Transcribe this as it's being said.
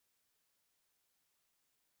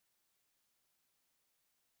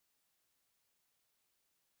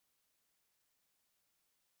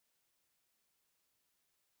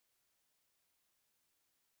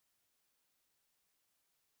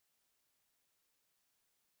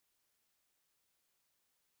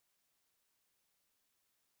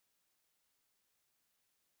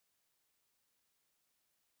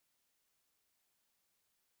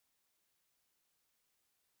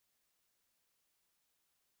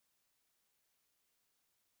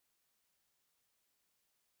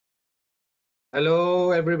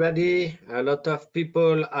Hello, everybody. A lot of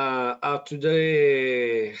people are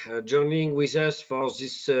today joining with us for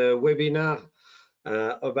this webinar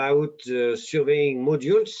about surveying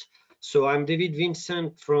modules. So I'm David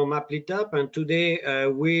Vincent from Applitop, and today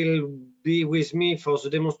will be with me for the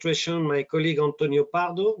demonstration my colleague Antonio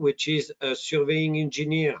Pardo, which is a surveying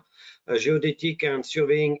engineer, a geodetic and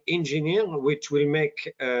surveying engineer, which will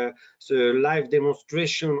make the live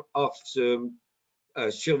demonstration of the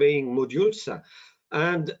surveying modules.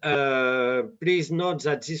 And please note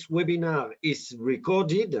that this webinar is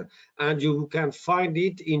recorded and you can find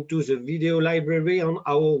it into the video library on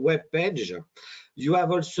our web page. You have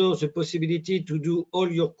also the possibility to do all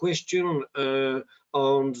your questions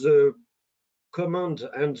on the command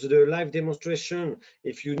and the live demonstration.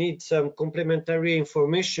 If you need some complementary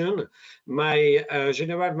information, my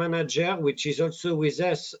general manager, which is also with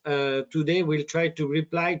us today, will try to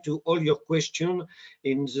reply to all your questions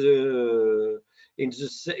in the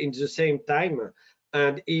same time.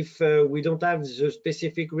 And if we don't have the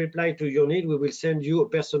specific reply to your need, we will send you a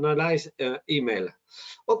personalized email.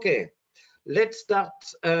 Okay, let's start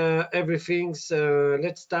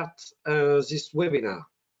let's start this webinar.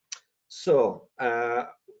 So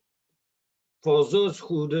for those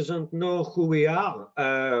who doesn't know who we are,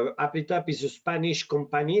 Applitop is a Spanish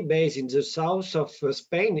company based in the south of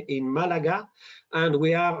Spain, in Malaga, and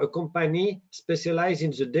we are a company specialized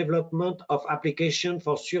in the development of applications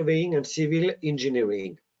for surveying and civil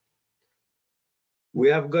engineering. We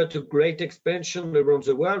have got a great expansion around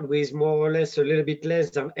the world with more or less a little bit less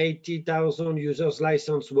than 80,000 users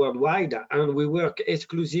licensed worldwide, and we work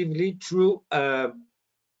exclusively through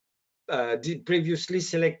previously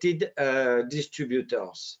selected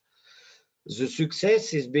distributors. The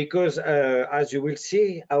success is because, as you will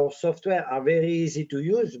see, our software are very easy to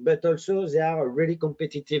use, but also they are a really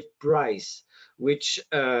competitive price, which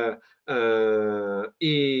give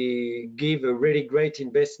a really great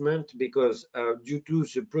investment because due to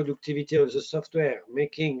the productivity of the software,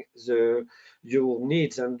 making your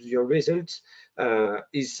needs and your results,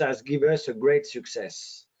 it has given us a great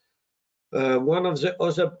success. One of the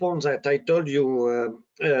other points that I told you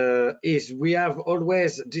is we have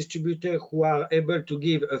always distributors who are able to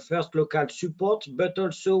give a first local support, but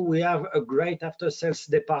also we have a great after sales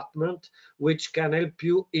department which can help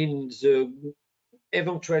you in the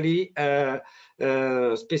eventually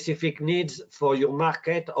specific needs for your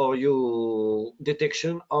market or your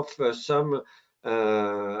detection of some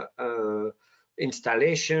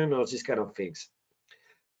installation or this kind of things.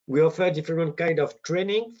 We offer different kind of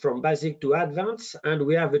training from basic to advanced, and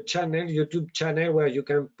we have a channel, YouTube channel, where you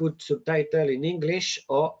can put subtitle in English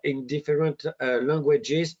or in different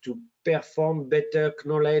languages to perform better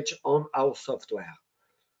knowledge on our software.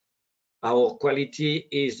 Our quality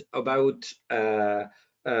is about,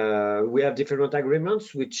 we have different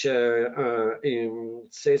agreements which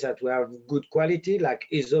says that we have good quality, like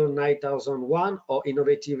ISO 9001 or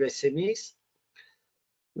innovative SMEs.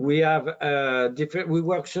 We have we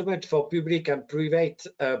work so much for public and private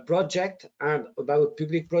project, and about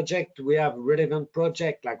public project we have relevant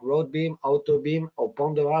project like Roadbeam, Autobeam or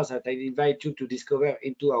Pandora that I invite you to discover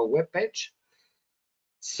into our webpage.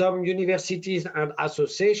 Some universities and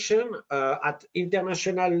association at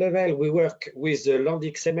international level, we work with the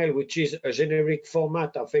LandXML, which is a generic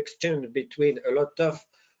format of exchange between a lot of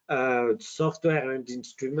software and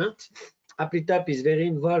instruments. Applitop is very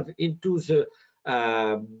involved into the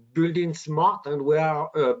building smart, and we are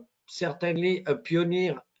certainly a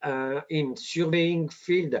pioneer in surveying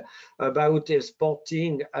field about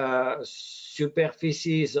exporting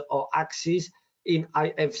superficies or axes in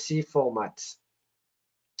IFC formats.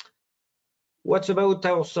 What about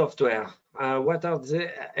our software? What are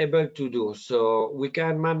they able to do? So we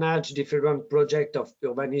can manage different projects of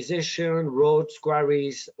urbanization, roads,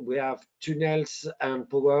 quarries. We have tunnels and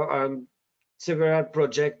power and several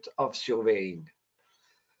projects of surveying.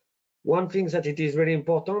 One thing that it is very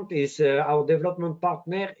important is our development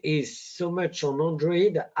partner is so much on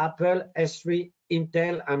Android, Apple, S3,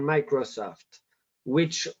 Intel, and Microsoft,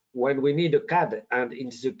 which when we need a CAD, and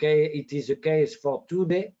it is the case for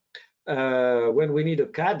today, when we need a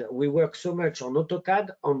CAD, we work so much on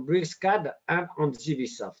AutoCAD, on BricsCAD, and on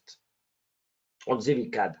ZVSoft, on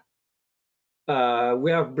ZVCAD.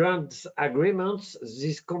 We have brand agreements.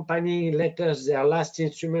 This company let us their last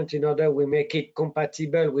instrument in order we make it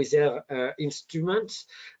compatible with their instruments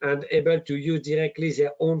and able to use directly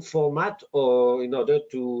their own format, or in order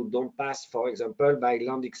to don't pass, for example, by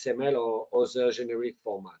LandXML or other generic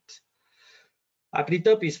format.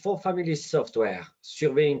 ApplyTop is for family software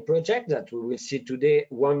surveying project that we will see today,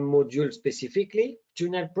 one module specifically,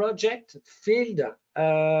 tunnel project, field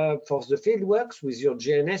for the field works with your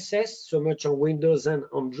GNSS, so much on Windows and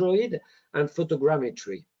Android, and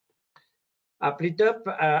photogrammetry. ApplyTop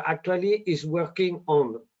actually is working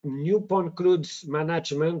on new point clouds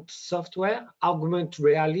management software, augmented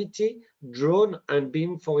reality, drone, and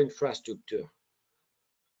BIM for infrastructure.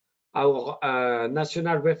 Our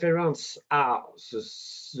national reference are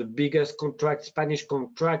the biggest Spanish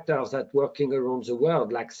contractors that working around the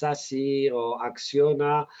world, like SACIR or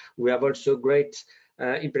Acciona. We have also great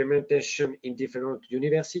implementation in different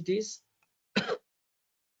universities.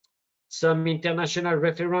 Some international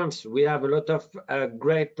reference, we have a lot of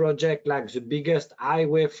great projects, like the biggest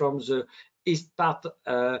highway from the east part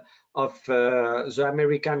of the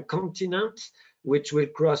American continent, which will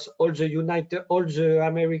cross all the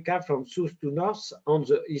America from south to north on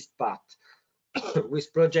the east part,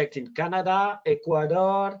 with projects in Canada,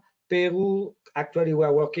 Ecuador, Peru. Actually,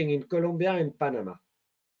 we're working in Colombia and Panama.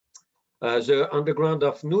 The underground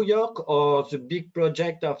of New York, or the big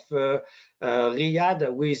project of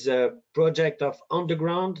Riyadh, with a project of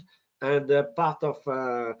underground and part of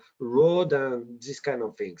road and this kind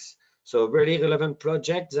of things. So really relevant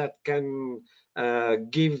project that can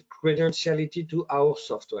give credentiality to our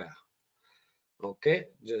software. Okay,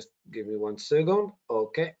 just give me 1 second.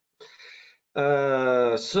 Okay.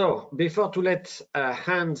 So before to let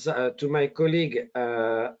hands to my colleague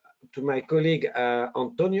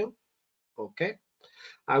Antonio. Okay,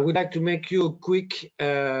 I would like to make you a quick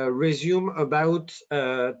resume about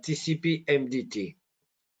TcpMDT.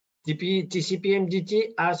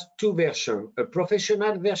 TcpMDT has two versions, a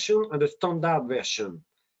professional version and a standard version.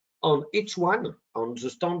 On each one, on the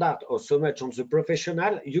standard or so much on the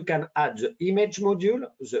professional, you can add the image module,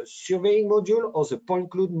 the surveying module, or the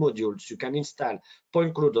point cloud modules. You can install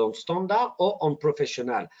point cloud on standard or on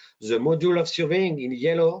professional. The module of surveying in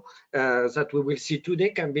yellow that we will see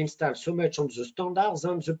today can be installed so much on the standard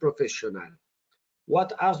than the professional.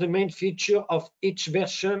 What are the main features of each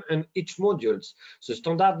version and each modules? The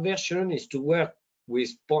standard version is to work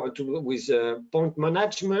with point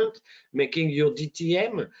management, making your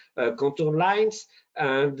DTM, contour lines,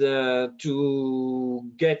 and to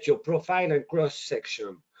get your profile and cross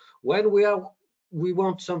section. When we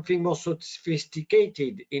want something more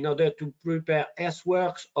sophisticated in order to prepare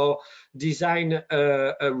earthworks or design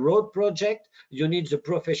a road project, you need the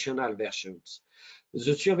professional versions.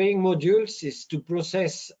 The surveying modules is to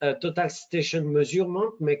process total station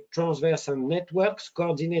measurement, make transverse and networks,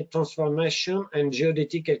 coordinate transformation, and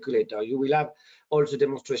geodetic calculator. You will have all the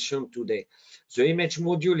demonstration today. The image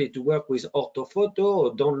module is to work with orthophoto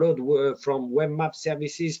or download from web map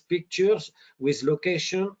services pictures with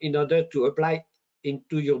location in order to apply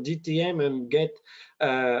into your DTM and get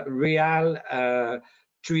real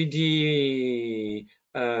 3D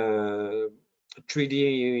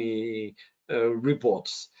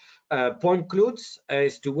reports. Point clouds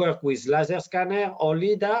is to work with laser scanner or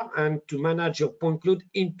LiDAR and to manage your point cloud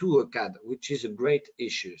into a CAD, which is a great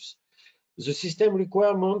issue. The system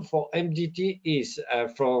requirement for MDT is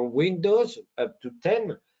from Windows up to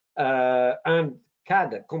 10 and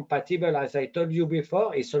CAD compatible, as I told you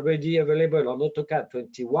before, is already available on AutoCAD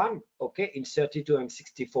 21, okay, in 32 and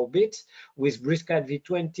 64 bits, with BriskCAD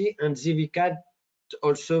V20 and ZVCAD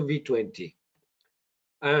also V20.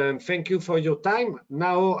 And thank you for your time.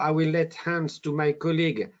 Now I will let hands to my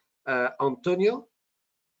colleague, Antonio.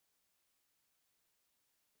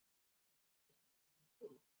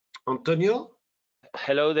 Antonio?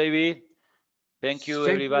 Hello, David. Thank you,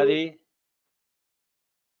 everybody.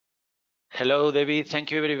 Hello, David.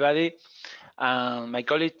 Thank you, everybody. My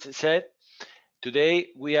colleague said,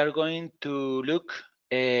 today we are going to look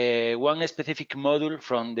one specific module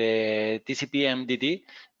from the TcpMDT,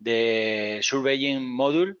 the surveying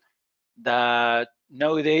module that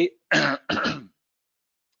nowadays,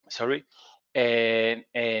 sorry,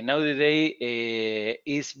 nowadays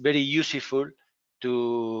is very useful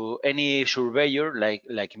to any surveyor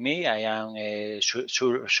like me. I am a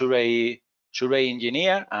survey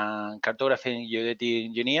engineer and cartography and geodesy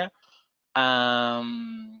engineer.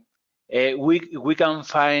 We can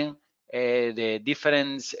find the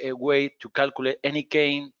different way to calculate any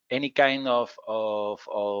kind of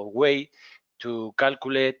way to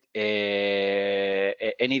calculate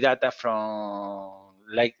any data from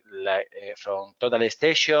from total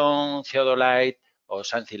station, theodolite, or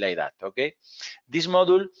something like that. Okay, this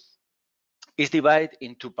module is divided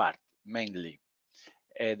in two parts mainly: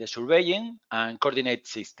 the surveying and coordinate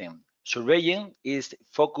system. Surveying is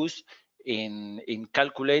focused in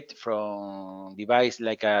calculate from device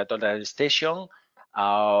like a total station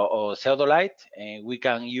or theodolite, and we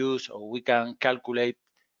can use or we can calculate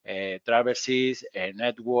traverses,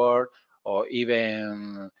 network, or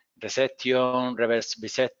even resection, reverse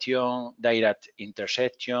bisection, direct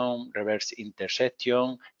intersection, reverse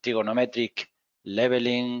intersection, trigonometric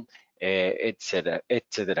leveling, etc.,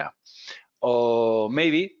 etc. Or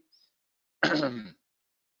maybe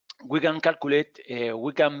we can calculate,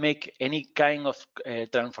 we can make any kind of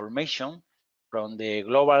transformation from the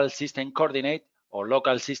global system coordinate or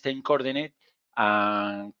local system coordinate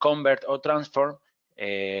and convert or transform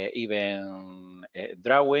even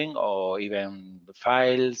drawing or even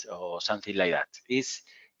files or something like that. Is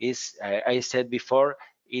I said before,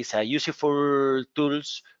 is a useful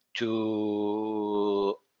tools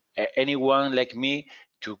to anyone like me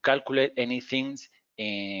to calculate anything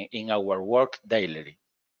in our work daily.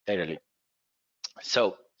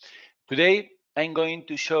 So today I'm going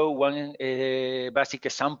to show one basic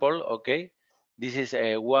example. Okay, this is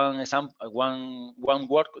one example, one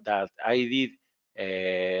work that I did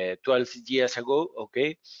 12 years ago.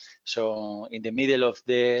 Okay, so in the middle of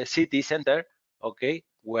the city center. Okay,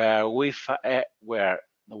 where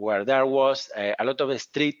where there was a lot of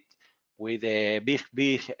street with a big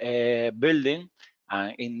building,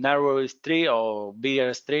 and in narrow street or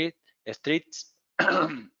bigger streets.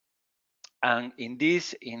 And in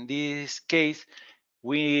this case,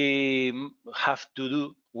 we have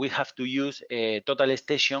to use a total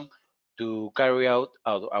station to carry out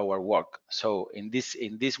our work. So in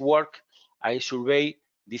this work, I survey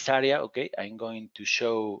this area. Okay, I'm going to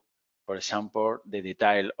show, for example, the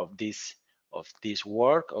detail of this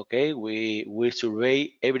work. Okay, we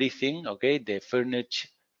survey everything. Okay, the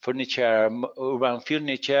furniture, urban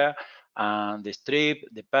furniture, and the strip,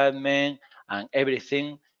 the pavement, and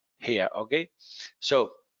everything here. Okay,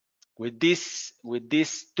 so with these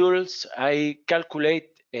tools, I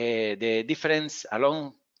calculate the difference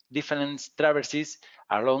along different traverses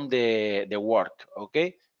along the work.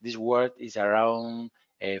 Okay, this work is around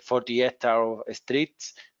 40 hectares of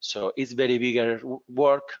streets, so it's very bigger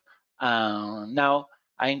work. Now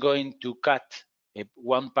I'm going to cut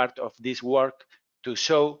one part of this work to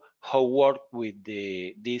show how work with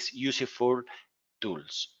these useful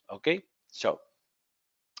tools. Okay, so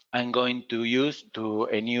I'm going to use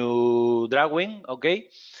a new drawing. Okay,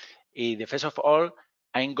 the first of all,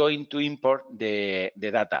 I'm going to import the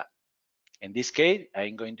data. In this case,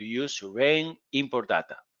 I'm going to use surveying import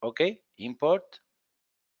data. Okay, import.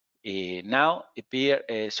 Now appear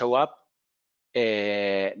show up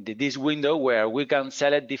this window where we can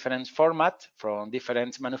select different formats from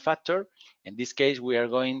different manufacturer. In this case, we are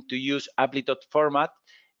going to use Amplitude format.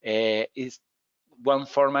 Is one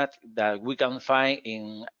format that we can find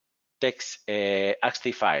in text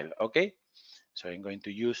AXT file. Okay, so I'm going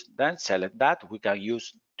to use that, select that. We can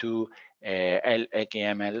use two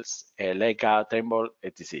LXMLs, Leica, Tremble,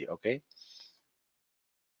 etc. Okay,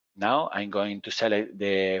 now I'm going to select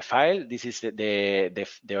the file. This is the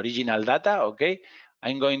original data. Okay,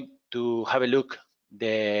 I'm going to have a look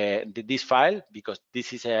this file because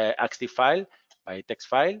this is a AXT file by text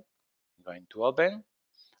file. I'm going to open,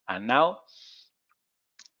 and now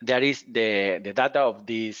there is the data of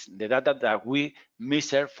the data that we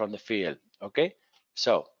measure from the field. Okay,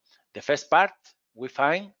 so the first part, we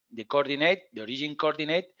find the coordinate, the origin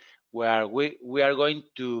coordinate, where we are going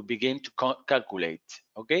to begin to calculate.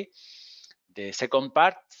 Okay, the second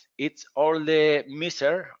part, it's all the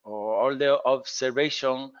measure or all the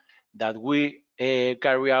observation that we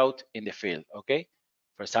carry out in the field. Okay,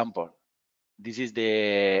 for example, this is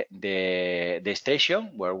the station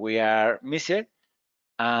where we are measured.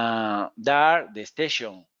 There the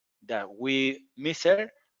station that we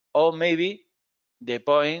measure, or maybe the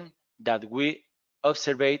point that we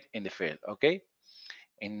observed in the field. Okay,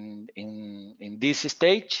 in this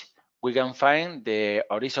stage, we can find the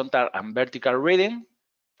horizontal and vertical reading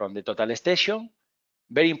from the total station.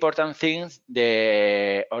 Very important things,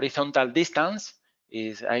 the horizontal distance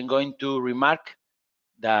is, I'm going to remark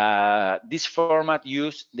that this format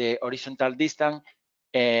use the horizontal distance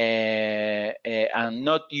and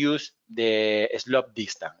not use the slope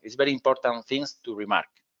distance. It's very important things to remark.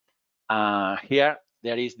 Here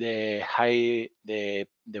there is the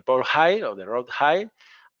pole height or the road height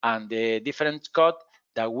and the different code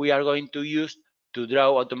that we are going to use to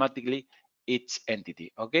draw automatically each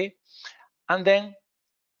entity. Okay, and then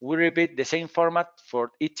we repeat the same format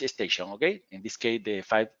for each station. Okay, in this case the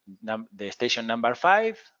station number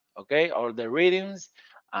 5. Okay, all the readings,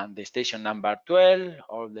 and the station number 12,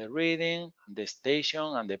 all the reading, the station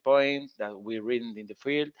and the point that we read in the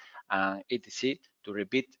field, and etc. to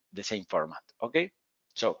repeat the same format. Okay,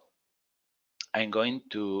 so I'm going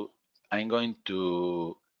to I'm going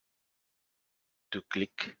to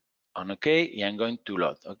click on OK, and I'm going to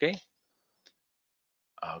load. Okay,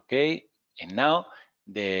 and now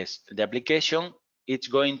the application it's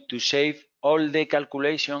going to save all the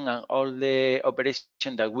calculation and all the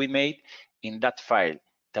operation that we made in that file,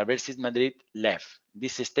 Traverses Madrid left.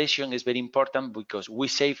 This station is very important because we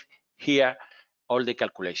save here all the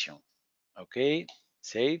calculation. Okay,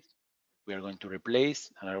 save. We are going to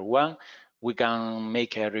replace another one. We can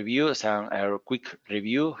make a review, a quick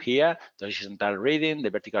review here, the horizontal reading, the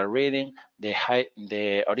vertical reading, the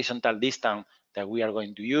horizontal distance that we are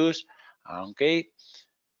going to use. Okay.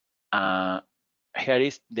 Here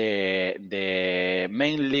is the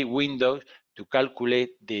mainly window to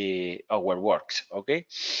calculate our works. Okay.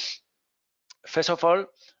 First of all,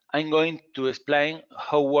 I'm going to explain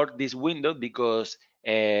how work this window because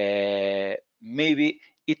maybe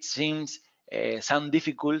it seems some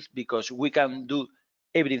difficult because we can do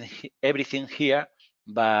everything here,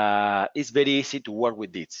 but it's very easy to work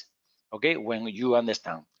with this. Okay, when you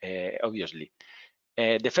understand, obviously.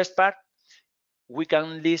 The first part, we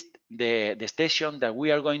can list the station that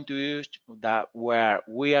we are going to use, that where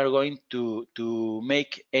we are going to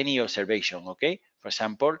make any observation. Okay, for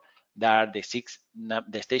example, there are the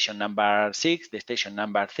station number 6, the station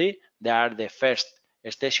number 3. They are the first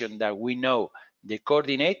station that we know the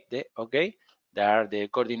coordinate. Okay, they are the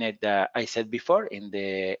coordinate that I said before in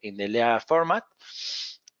the layer format,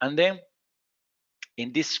 and then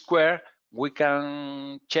in this square we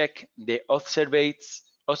can check the observed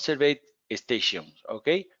stations.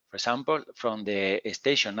 Okay, for example, from the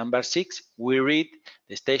station number 6 we read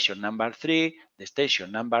the station number 3, the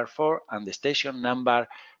station number 4, and the station number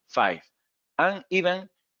 5. And even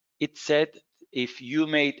it said if you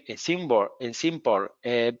made a simple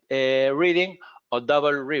reading or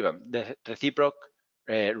double ribbon, the reciprocal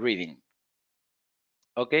reading.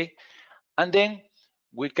 Okay, and then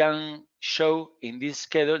we can show in this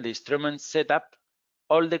schedule the instrument setup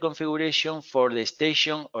all the configuration for the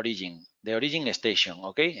station origin, the origin station.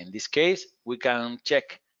 Okay, in this case we can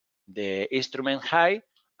check the instrument height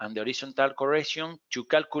and the horizontal correction to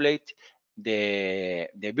calculate the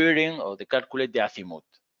bearing or to calculate the azimuth.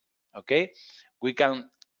 Okay, we can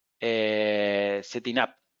setting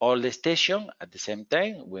up all the station at the same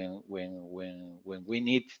time when we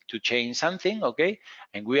need to change something. Okay,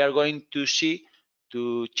 and we are going to see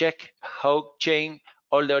to check how change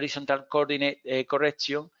all the horizontal coordinate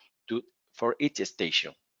correction for each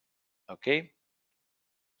station. Okay.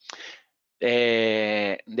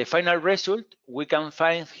 The final result we can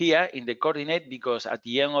find here in the coordinate because at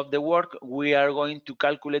the end of the work we are going to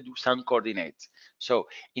calculate some coordinates. So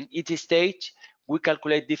in each stage we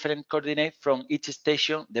calculate different coordinates from each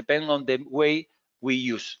station depending on the way we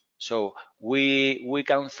use. So we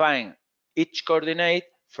can find each coordinate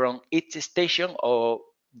from each station or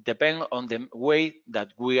depend on the way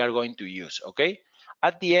that we are going to use. Okay.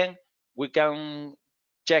 At the end we can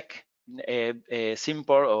check a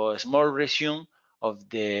simple or small resume of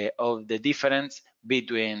the difference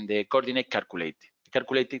between the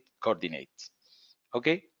calculated coordinates.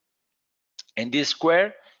 Okay, in this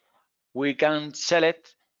square we can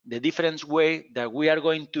select the different way that we are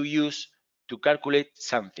going to use to calculate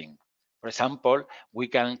something. For example, we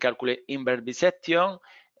can calculate inverse bisection,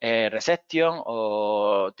 resection,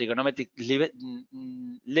 or trigonometric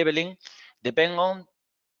leveling, depending on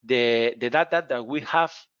the data that we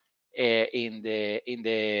have in the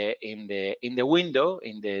window,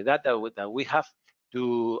 in the data that we have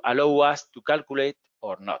to allow us to calculate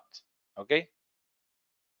or not. Okay.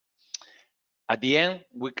 At the end,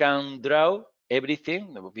 we can draw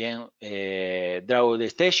everything, draw the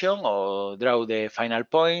station or draw the final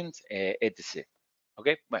points, etc.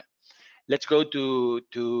 Okay. Well, let's go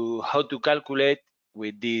to how to calculate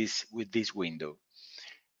with this window.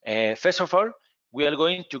 First of all, we are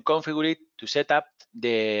going to configure it to set up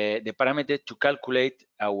the parameter to calculate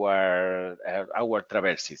our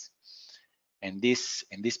traverses. And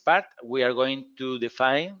in this part, we are going to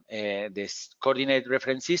define this coordinate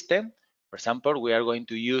reference system. For example, we are going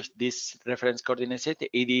to use this reference coordinate set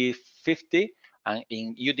ED50 and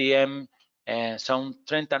in UTM Zone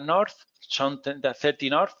 30 North, Zone 30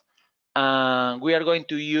 North. And we are going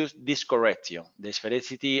to use this correction, the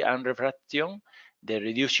sphericity and refraction, the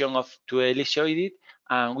reduction to ellipsoid,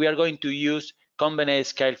 and we are going to use combined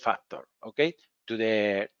scale factor, okay, to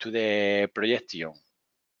the projection.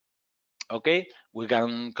 Okay, we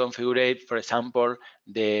can configure, for example,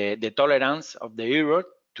 the tolerance of the error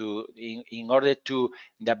in order to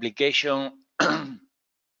the application.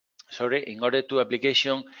 Sorry, in order to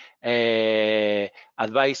application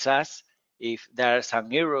advise us if there's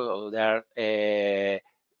an error or there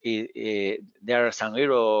there are some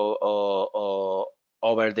error or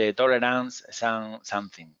over the tolerance,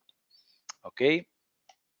 something. Okay.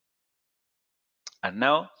 And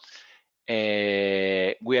now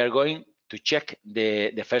we are going to check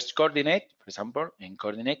the first coordinate. For example, in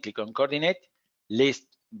coordinate, click on coordinate, list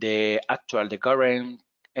the current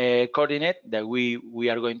coordinate that we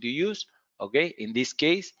are going to use. Okay, in this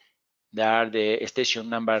case, there are the station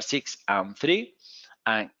number 6 and 3,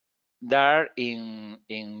 and they are in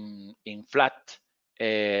flat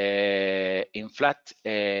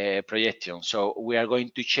projection. So we are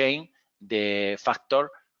going to change the factor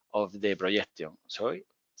of the projection. So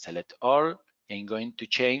select all and going to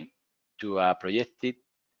change to a projected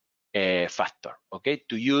factor. Okay,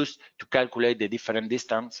 to use to calculate the different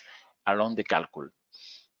distance along the calcul.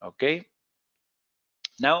 Okay.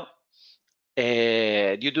 Now,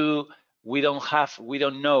 due to we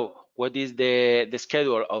don't know what is the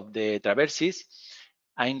schedule of the traverses,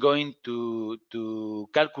 I'm going to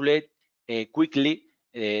calculate quickly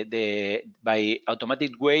by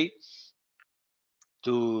automatic way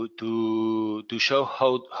to show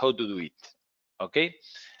how to do it. Okay,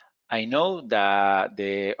 I know that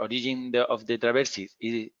the origin of the traverses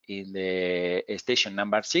is in the station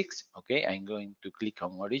number 6. Okay, I'm going to click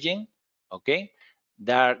on origin. Okay,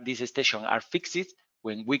 these stations are fixed.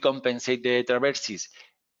 When we compensate the traverses,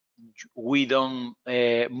 we don't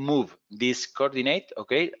move this coordinate.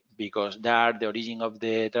 Okay, because they are the origin of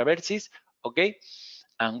the traverses. Okay,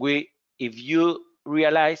 and if you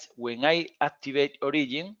realize, when I activate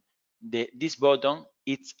origin, this button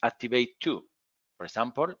is activate too. For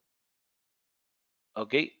example,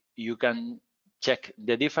 okay, you can check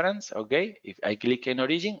the difference. Okay, if I click in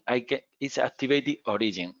origin, it's activated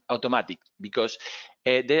origin automatic, because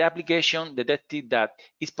the application detected that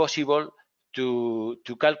it's possible to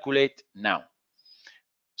calculate now.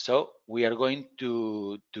 So we are going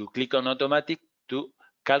to click on automatic to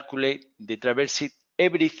calculate the traverse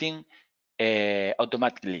everything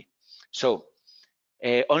automatically. So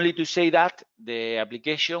only to say that the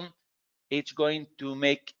application is going to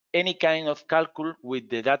make any kind of calcul with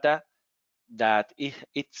the data that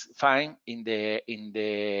it's fine in the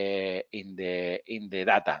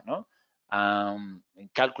data, no?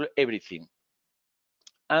 Calculate everything,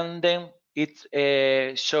 and then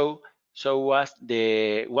it show us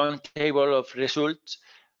the one table of results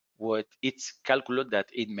what it's calculate that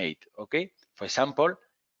it made. Okay, for example,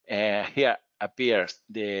 here appears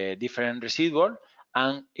the different residual,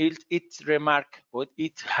 and it's remark what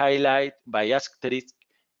it's highlight by asterisk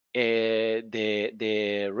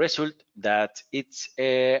the result that it's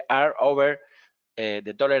are over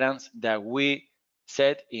the tolerance that we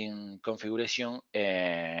set in configuration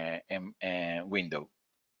window.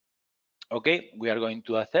 Okay, we are going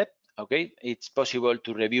to accept. Okay, it's possible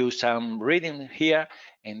to review some reading here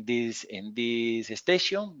in this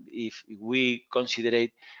station if we consider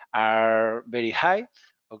it are very high.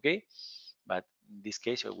 Okay, but in this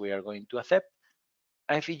case we are going to accept.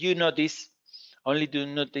 If you notice, only to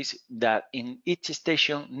notice that in each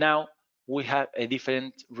station now we have a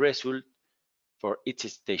different result for each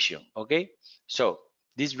station. Okay, so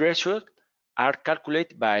these results are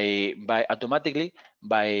calculated by automatically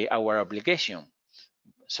by our application.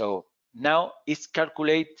 So now it's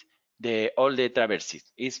calculate all the traverses.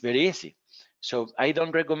 It's very easy. So I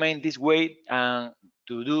don't recommend this way to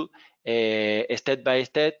do step by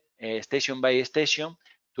step, station by station,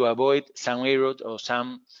 to avoid some error or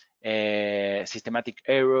some systematic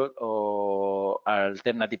error or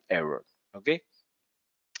alternative error. Okay.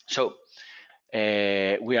 So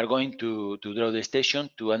we are going to draw the station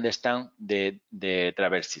to understand the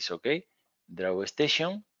traverses. Okay. Draw a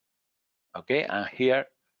station. Okay, and here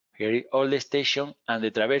is all the station and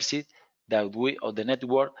the traverses that we, or the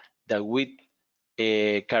network that we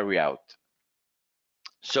carry out.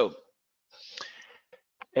 So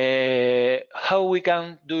how we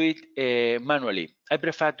can do it manually? I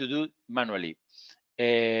prefer to do manually.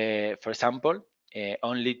 For example,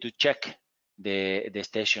 only to check the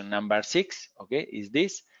station number 6, okay, is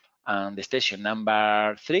this, and the station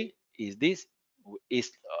number 3 is this,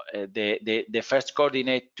 is the first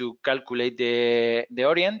coordinate to calculate the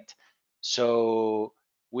orient. So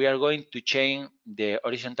we are going to change the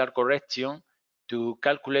horizontal correction to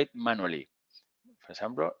calculate manually. For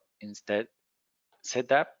example, instead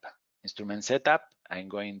setup, instrument setup, I'm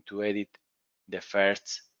going to edit the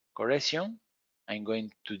first correction. I'm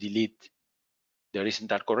going to delete the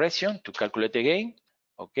horizontal correction to calculate again.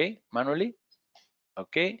 Okay, manually.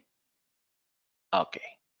 Okay. Okay.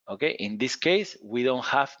 Okay. In this case, we don't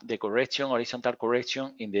have the correction, horizontal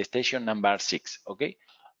correction in the station number 6. Okay.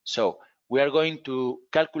 So we are going to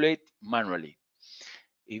calculate manually.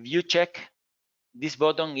 if you check, this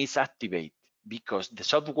button is activated because the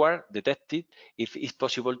software detected if it's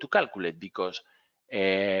possible to calculate, because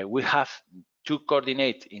we have two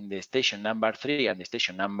coordinates in the station number 3 and the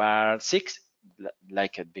station number 6,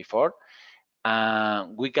 like before,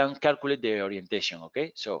 and we can calculate the orientation.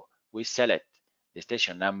 Okay, so we select the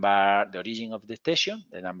station number, the origin of the station,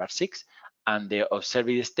 the number 6, and the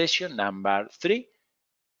observed station number 3,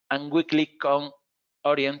 and we click on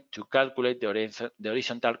orient to calculate the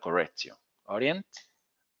horizontal correction. Orient,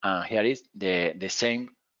 and here is the same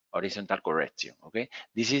horizontal correction. Okay,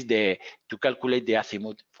 this is to calculate the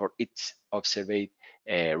azimuth for each observed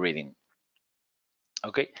reading.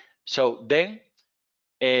 Okay, so then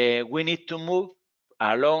we need to move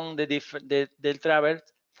along the traverse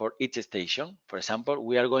for each station. For example,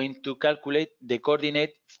 we are going to calculate the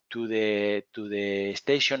coordinate to the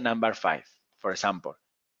station number 5. For example,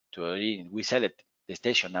 we select the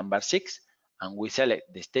station number 6 and we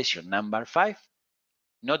select the station number 5.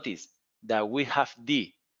 Notice that we have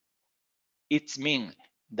D. It means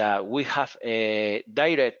that we have a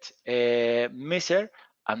direct measure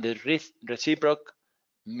and the reciprocal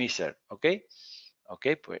measure. Okay.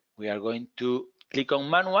 Okay, we are going to click on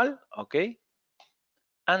manual. Okay,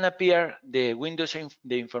 and appear the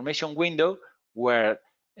information window where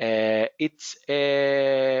it's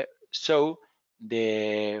show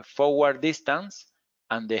the forward distance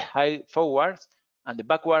and the height forward, and the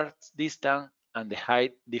backward distance and the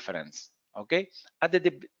height difference. Okay, and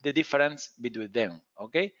the difference between them.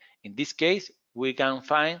 Okay, in this case we can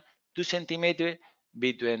find 2 centimeters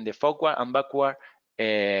between the forward and backward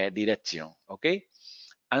direction. Okay,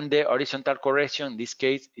 and the horizontal correction in this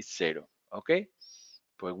case is 0. Okay,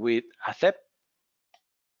 pues we accept.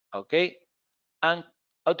 Okay, and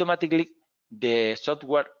automatically the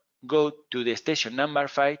software go to the station number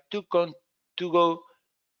 5 to go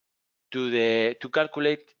to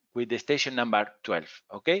calculate with the station number 12.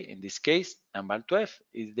 Okay, in this case number 12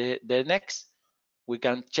 is the next. We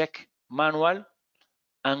can check manual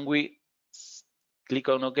and we click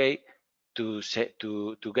on OK to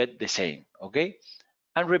get the same. Okay,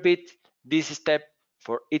 and repeat this step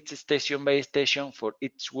for each station by station, for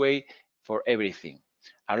each way, for everything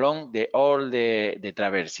along all the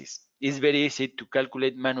traverses. It's very easy to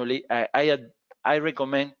calculate manually. I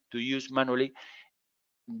recommend to use manually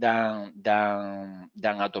than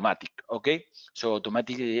automatic. Okay, so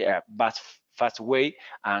automatic fast way,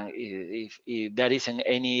 and if there isn't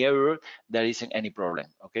any error, there isn't any problem.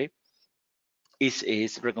 Okay,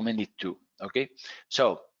 is recommended too. Okay,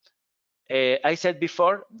 so I said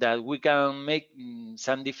before that we can make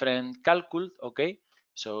some different calcul. Okay,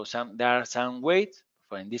 so there are some ways.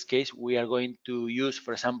 For in this case, we are going to use,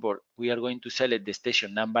 for example, we are going to select the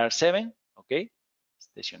station number 7. Okay,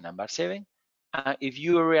 station number 7. If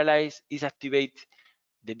you realize, is activate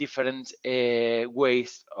the different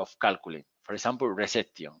ways of calculating. For example,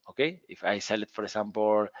 reception. Okay, if I select, for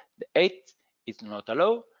example, the 8, it's not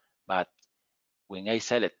allowed, but when I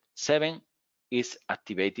select 7, is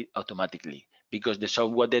activated automatically because the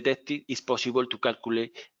software detected is possible to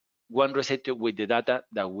calculate one reception with the data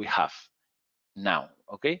that we have now.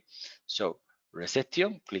 Okay, so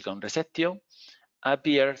reception, click on reception,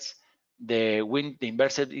 appears the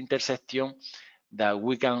inverse intersection that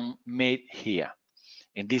we can make here.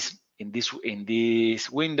 In this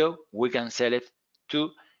window, we can select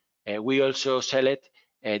two. We also select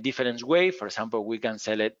a different way. For example, we can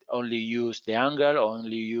select only use the angle,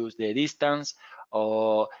 only use the distance,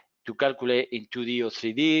 or to calculate in 2D or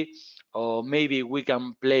 3D, or maybe we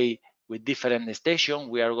can play with different stations.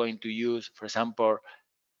 We are going to use, for example,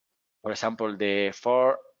 the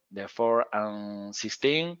 4 and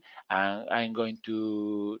 16, and I'm going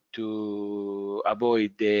to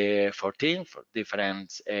avoid the 14 for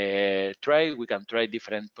different try. We can try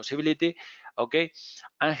different possibility. Okay,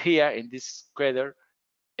 and here in this square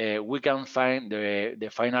we can find the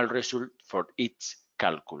final result for each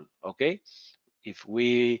calcul. Okay, if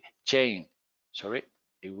we change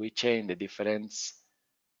the difference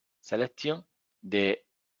selection, the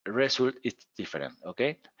result is different.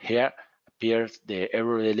 Okay, here appears the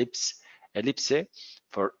error ellipse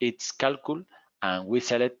for each calcul, and we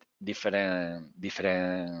select different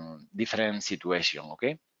situation.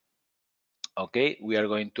 Okay, we are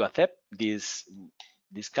going to accept this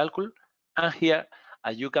calcul, and here,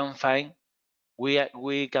 as you can find,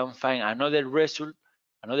 we can find another result,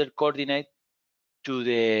 another coordinate to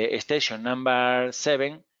the station number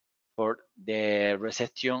 7 for the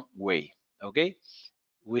reception way. Okay,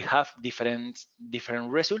 we have different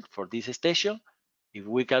result for this station. If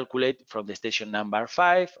we calculate from the station number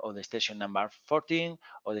 5 or the station number 14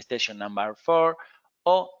 or the station number 4,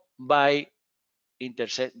 or by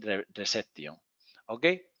intersection.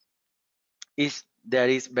 Okay, that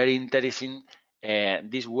is very interesting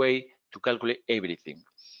this way to calculate everything.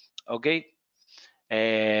 Okay,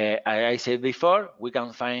 I said before, we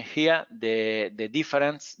can find here the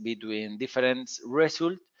difference between different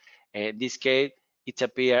results. In this case, it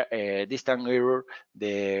appears distance error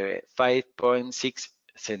the 5.6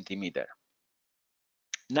 centimeter.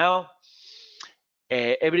 Now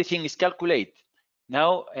everything is calculated.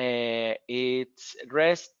 Now it's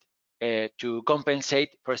rest to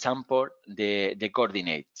compensate, for example, the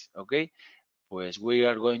coordinates. Okay, pues we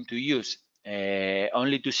are going to use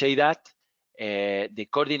only to say that the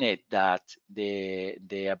coordinate that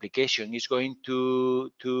the application is going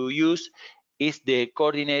to use is the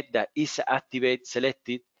coordinate that is activated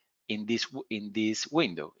selected in this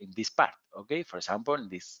window, in this part. Okay, for example, in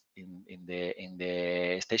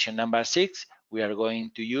the station number 6, we are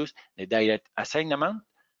going to use the direct assignment,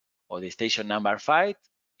 or the station number 5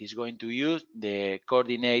 is going to use the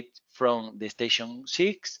coordinate from the station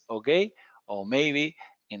 6. Okay, or maybe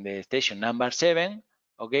in the station number 7,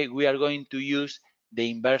 okay, we are going to use the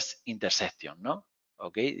inverse intersection. No,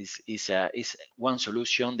 okay, is one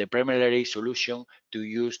solution, the primary solution to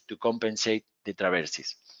use to compensate the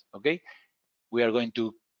traverses. Okay, we are going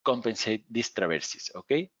to compensate these traverses.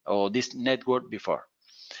 Okay, or this network before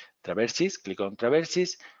traverses. Click on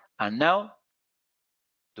traverses, and now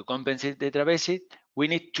to compensate the traverses, we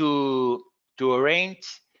need to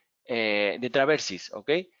arrange the traverses,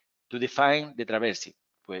 okay? To define the traverses.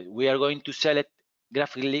 Well, we are going to select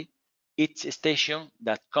graphically each station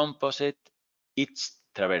that composite each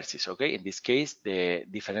traverses, okay? In this case, the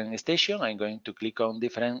different station, I'm going to click on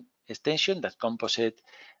different station that composite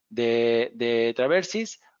the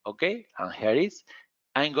traverses, okay? And here is,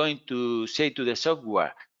 I'm going to say to the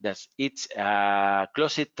software that it's a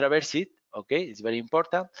closed traverse, okay? It's very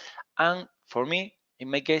important. And for me, in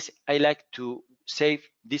my case, I like to save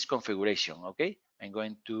this configuration, okay? I'm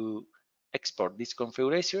going to export this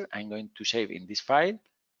configuration. I'm going to save in this file,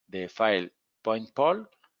 the file .pol,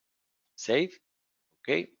 save,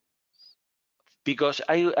 okay? Because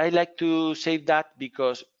I like to save that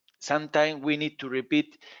because sometimes we need to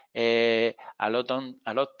repeat a lot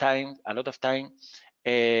of time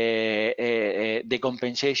the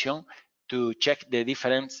compensation to check the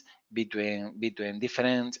difference between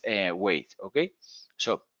different weights. Okay,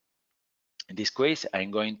 so in this case,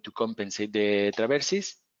 I'm going to compensate the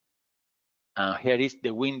traverses, and here is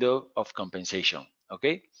the window of compensation.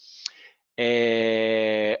 Okay,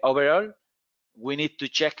 overall, we need to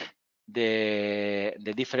check the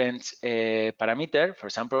different parameter. For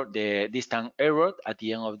example, the distance error at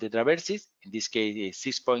the end of the traverses, in this case is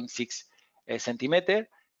 6.6 centimeter,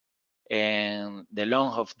 and the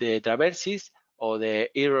length of the traverses, or the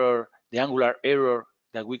error, the angular error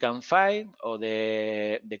that we can find, or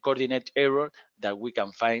the coordinate error that we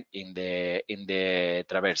can find in the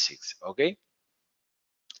traverses. Okay,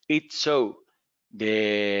 it shows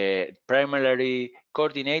the primary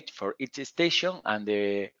coordinate for each station and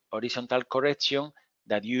the horizontal correction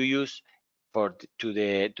that you use for to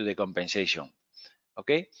the compensation.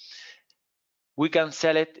 Okay, we can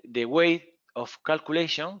select the weight of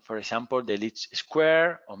calculation, for example, the least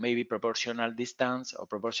square, or maybe proportional distance, or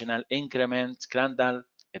proportional increments, Crandall,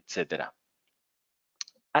 etc.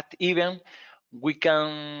 At even, we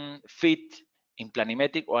can fit in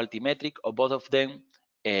planimetric or altimetric, or both of them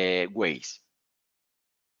ways.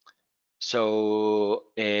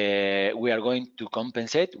 So we are going to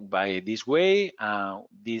compensate by this way.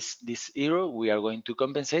 This error, we are going to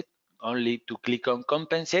compensate only to click on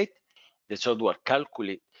compensate. The software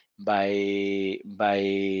calculate by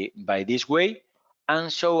this way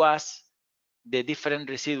and show us the different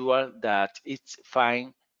residual that it's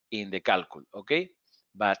fine in the calcul. Okay,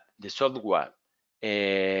 but the software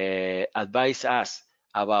advise us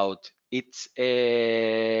about its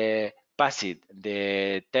passing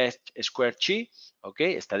the test square chi,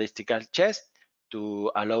 okay, statistical test,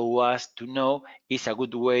 to allow us to know it's a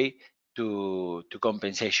good way to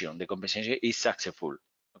compensation. The compensation is successful.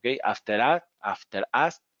 Okay, after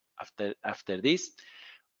this,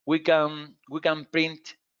 we can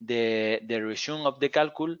print the resume of the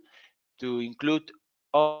calcul to include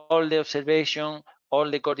all the observation, all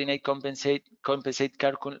the coordinate compensate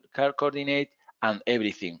coordinate, and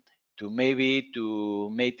everything, to maybe to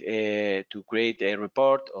make to create a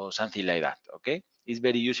report or something like that. Okay, it's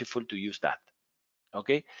very useful to use that.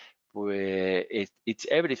 Okay, it's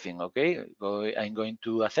everything. Okay, I'm going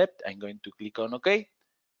to accept. I'm going to click on OK.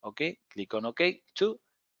 Okay, click on OK too.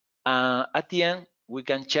 At the end, we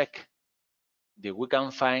can check we can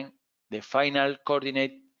find the final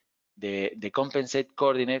coordinate the compensate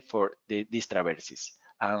coordinate for these traverses,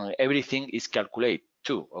 and everything is calculated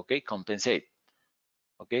too. Okay, compensate.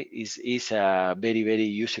 Okay, is a very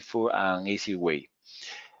useful and easy way.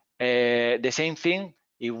 The same thing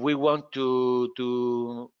if we want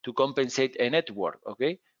to compensate a network.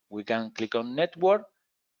 Okay, we can click on network.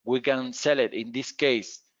 We can select, in this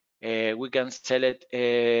case, we can select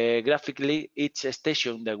graphically each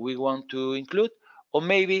station that we want to include, or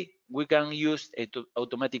maybe we can use a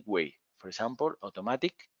automatic way. For example,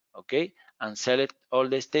 automatic, okay, and select all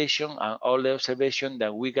the station and all the observation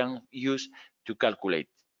that we can use to calculate,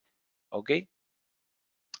 okay.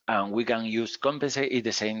 And we can use compensate is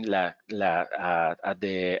the same like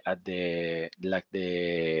the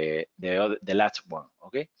last one,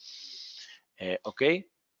 okay. Okay.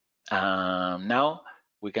 Now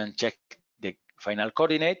we can check the final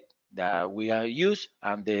coordinate that we are use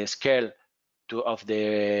and the scale of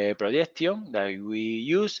the projection that we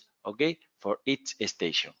use, okay, for each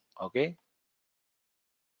station, okay.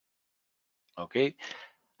 Okay,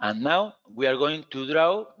 and now we are going to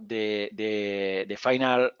draw the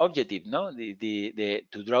final objective, no,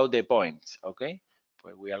 to draw the points, okay.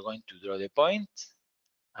 Pues we are going to draw the points.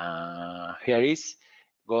 Here is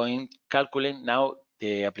going calculating. Now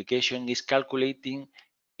the application is calculating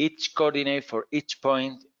each coordinate for each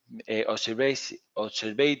point,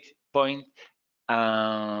 observed point,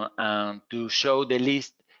 and to show the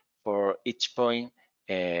list for each point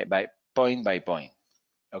by point.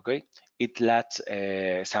 Okay, it lasts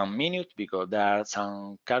some minutes because there are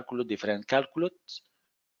some different calculus.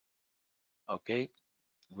 Okay,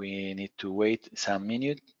 we need to wait some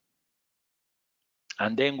minutes,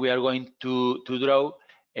 and then we are going to draw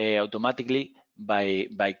automatically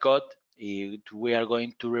by code. We are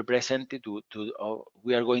going to represent it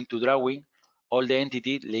we are going to drawing all the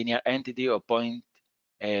entity, linear entity or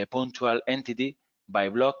punctual entity by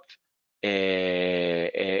block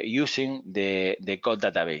using the code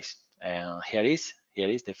database. Here is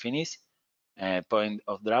the finish point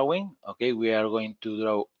of drawing. Okay, we are going to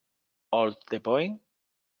draw all the point.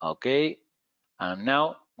 Okay, and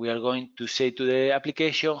now we are going to say to the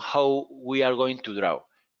application how we are going to draw.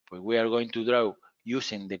 We are going to draw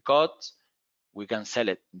using the codes. We can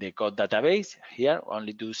select the code database here,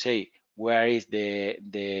 only to say where is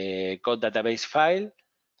the code database file.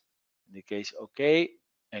 In the case, okay,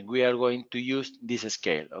 and we are going to use this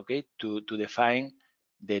scale, okay, to define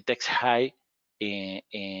the text height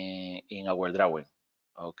in our drawing.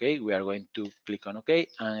 Okay, we are going to click on OK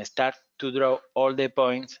and start to draw all the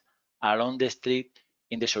points along the street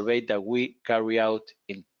in the survey that we carry out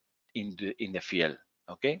in the field.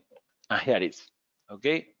 Okay, and here it is.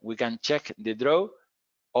 Okay, we can check the draw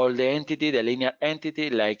all the entity, the linear entity,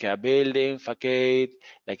 like a building, facade,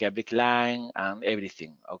 like a big line, and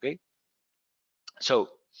everything. Okay, so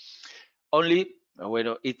only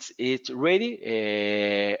when it's ready,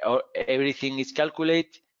 everything is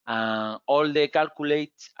calculated. All the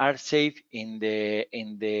calculates are saved in the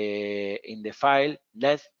file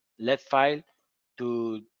let file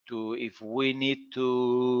to if we need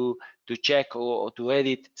to check or to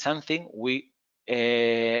edit something, we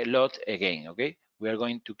load again. Okay, we are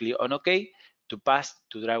going to click on OK to pass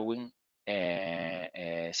to drawing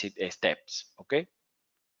steps. Okay,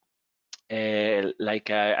 like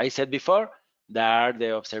I said before, there are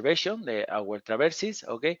the observation, our traverses,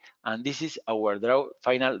 okay, and this is our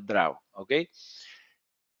final draw, okay.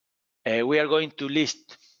 We are going to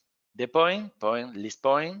list the list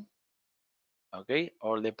point, okay,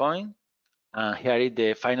 all the point, and here is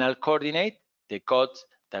the final coordinate, the codes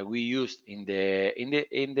that we used in the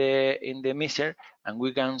measure, and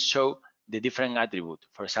we can show the different attributes.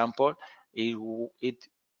 For example,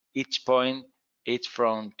 each point is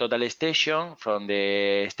from total station, from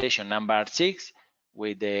the station number 6,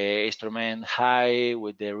 with the instrument height,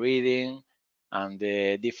 with the reading, and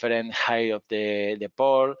the different height of the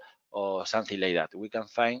pole, or something like that. We can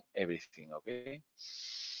find everything, okay?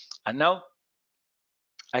 And now,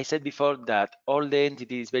 I said before that all the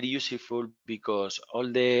entity is very useful because all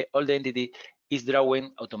the entity is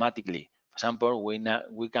drawing automatically. For example,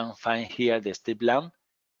 we can find here the strip line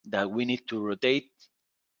that we need to rotate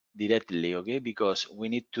directly, okay? Because we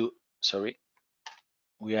need to, sorry,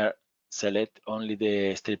 we are select only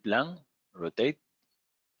the strip line, rotate,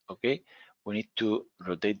 okay? We need to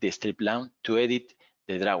rotate the strip line to edit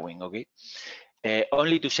the drawing, okay?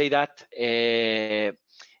 Only to say that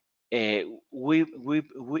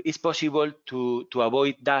it's possible to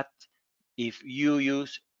avoid that if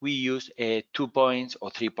we use 2 points or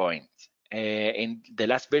 3 points. In the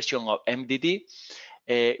last version of MDT,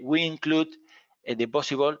 we include the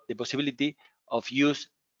possibility of use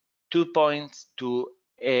 2 points to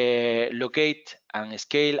locate and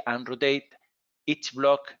scale and rotate each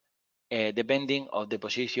block depending on the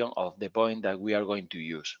position of the point that we are going to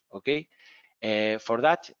use. Okay. For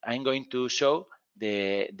that, I'm going to show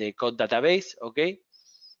the code database. Okay.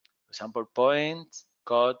 For example, points,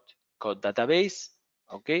 code database.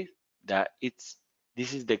 Okay.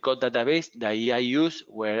 This is the code database that I use,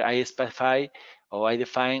 where I specify or I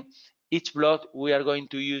define each block we are going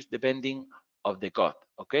to use depending of the code.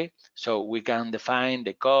 Okay, so we can define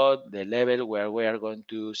the code, the level where we are going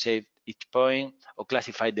to save each point, or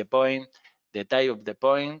classify the point, the type of the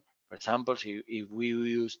point. For example, if we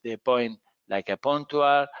use the point like a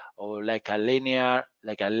contour or like a linear,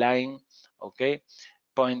 like a line, okay,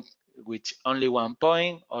 point with only 1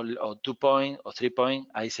 point or 2 point or 3 point.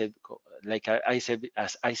 I said, like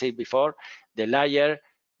as I said before, the layer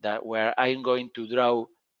that where I'm going to draw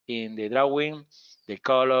in the drawing, the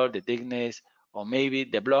color, the thickness, or maybe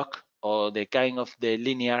the block or the kind of the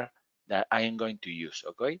linear that I am going to use.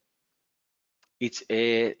 Okay, it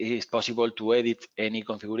is possible to edit any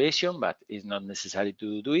configuration, but it's not necessary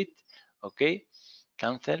to do it. Okay,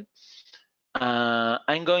 cancel.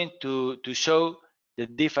 I'm going to show the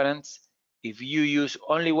difference if you use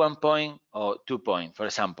only 1 point or 2 points. For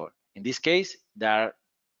example, in this case, there are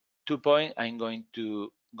 2 points. I'm going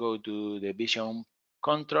to go to the vision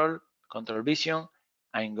control vision.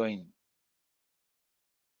 I'm going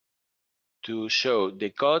to show the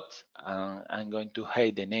code. I'm going to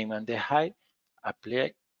hide the name and the height.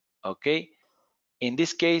 Apply. Okay. In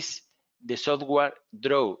this case, the software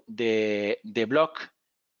draw the block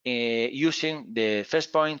using the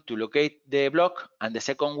first point to locate the block and the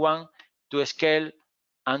second one to scale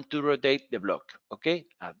and to rotate the block, okay,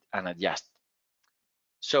 and adjust.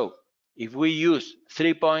 So if we use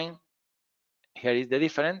 3 points, here is the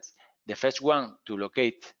difference. The first one to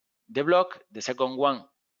locate the block, the second one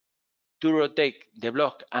to rotate the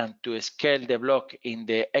block and to scale the block in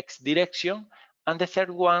the X direction, and the third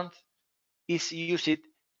one is used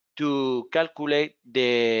to calculate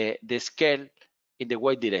the scale in the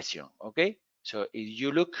Y direction. Okay, so if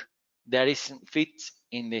you look, there is fits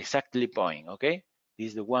in the exactly point. Okay, this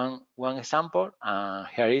is the one example, and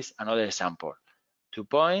here is another example, 2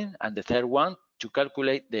 points, and the third one to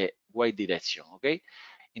calculate the Y direction. Okay,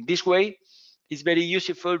 in this way, it's very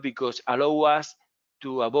useful because allow us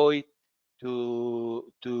to avoid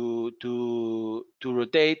to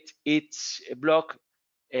rotate each block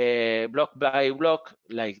block by block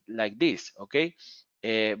like this. Okay,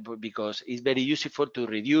 because it's very useful to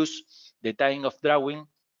reduce the time of drawing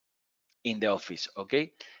in the office.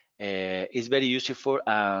 Okay, it's very useful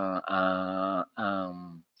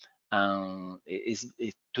it's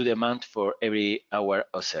to demand for every hour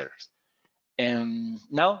of service. And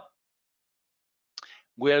now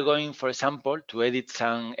we are going, for example, to edit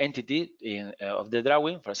some entity of the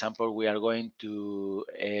drawing. For example, we are going to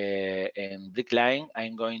in brick line.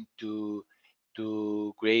 I'm going to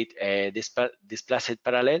create a displaced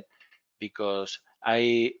parallel because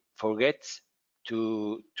I forget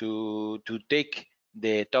to take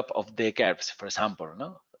the top of the curves. For example,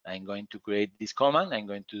 no, I'm going to create this command. I'm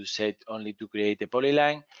going to set only to create a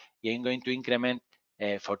polyline. I'm going to increment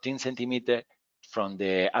 14 centimeters from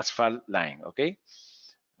the asphalt line. Okay.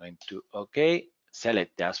 Going to OK,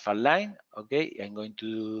 select the asphalt line. OK, I'm going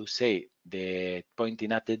to say the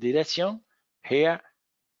pointing at the direction here,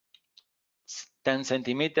 10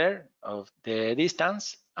 centimeters of the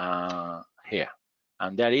distance here,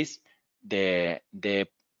 and that is the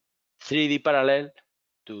 3D parallel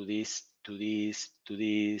to this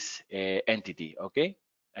entity. OK,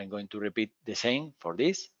 I'm going to repeat the same for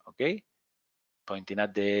this. OK, pointing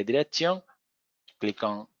at the direction, click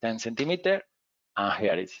on 10 centimeters. And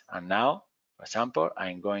here it is. And now, for example,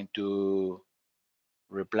 I'm going to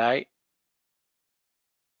reply.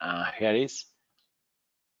 Here is.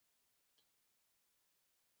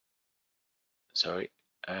 Sorry,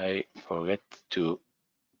 I forget to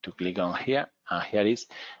click on here. And here is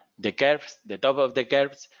the curves, the top of the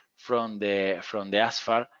curves from the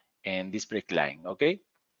asphalt and this brick line. Okay.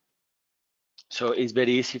 So it's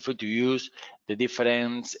very easy to use the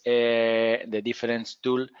different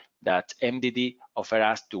tool that MDT offers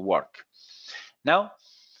us to work. Now,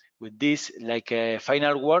 with this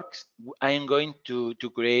final works, I am going to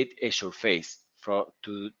create a surface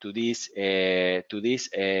to this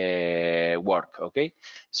work. Okay,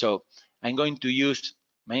 so I'm going to use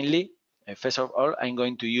mainly first of all I'm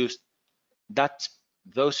going to use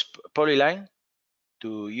those polyline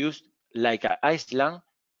to use like an island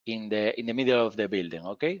in the middle of the building.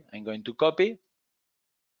 Okay, I'm going to copy.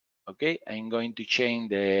 Okay, I'm going to change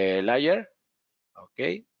the layer.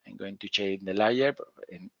 Okay, I'm going to change the layer,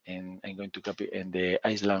 and I'm going to copy in the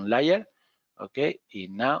island layer. Okay,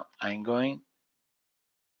 and now I'm going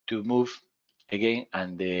to move again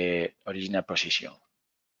and the original position.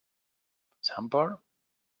 Example,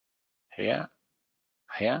 here,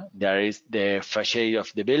 there is the facade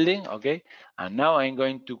of the building. Okay, and now I'm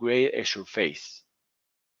going to create a surface.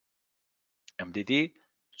 MDT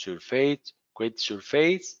surface, create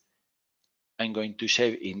surface. I'm going to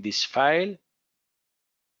save in this file.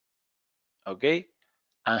 Okay,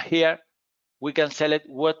 and here we can select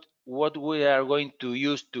what we are going to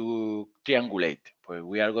use to triangulate.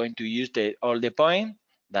 We are going to use all the points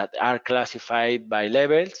that are classified by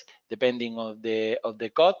levels depending on the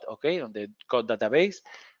code, okay, on the code database.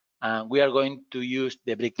 And we are going to use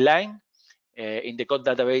the brick line. In the code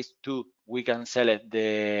database too, we can select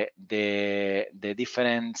the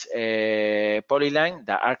different polyline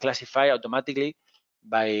that are classified automatically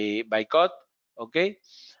by code, okay.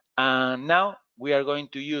 And now we are going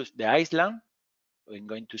to use the island. We're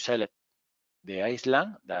going to select the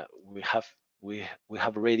island that we have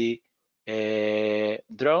already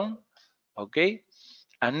drawn, okay.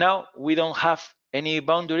 And now we don't have any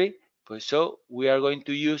boundary, so we are going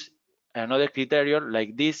to use another criterion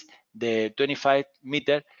like this, the 25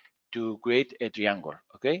 meter, to create a triangle.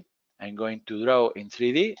 Okay, I'm going to draw in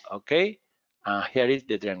 3D. Okay, and here is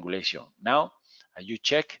the triangulation. Now you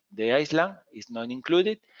check the island is not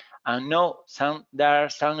included, and now there are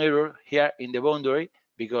some error here in the boundary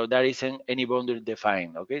because there isn't any boundary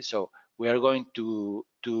defined. Okay, so we are going to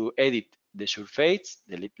edit the surface,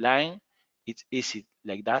 the lip line. It's easy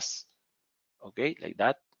like that. Okay, like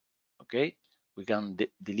that. Okay, we can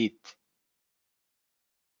delete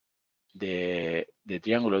the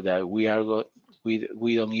triangle that we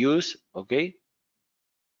don't use. Okay,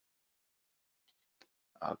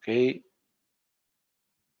 okay,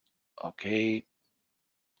 okay,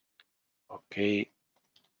 okay.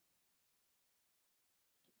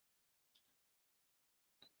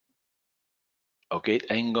 Okay,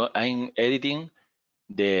 I'm editing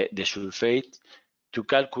the surface to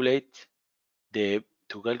calculate to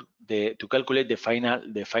calculate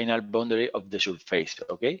the final boundary of the surface.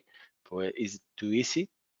 Okay, it's too easy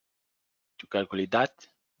to calculate that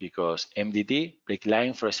because MDT break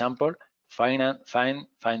line, for example, find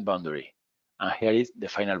boundary, and here is the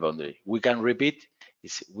final boundary. We can repeat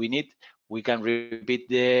we can repeat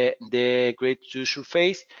the create to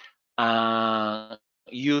surface and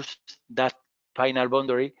use that final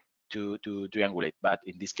boundary to triangulate, but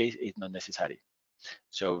in this case it's not necessary.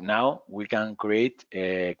 So now we can create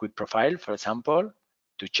a quick profile, for example,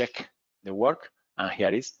 to check the work. And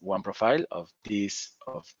here is one profile of this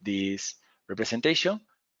representation.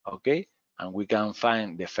 Okay, and we can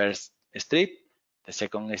find the first strip, the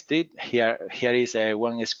second strip. Here is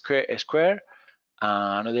one square.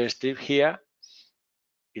 Another strip here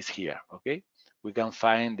is here. Okay, we can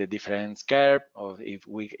find the different curve, or if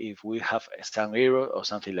we have some error or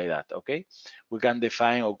something like that. Okay, we can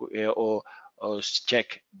define or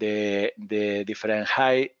check the different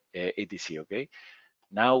height, etc. Okay,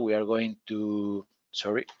 now we are going to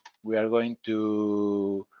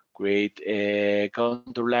create a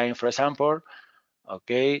contour line, for example.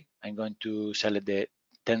 Okay, I'm going to select the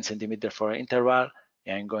 10 centimeter for interval,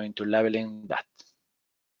 and I'm going to labeling that.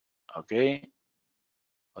 Okay,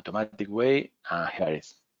 automatic way, and here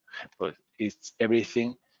is, but it's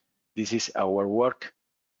everything. This is our work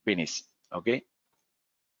finished. Okay,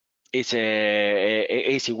 it's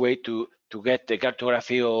a easy way to get the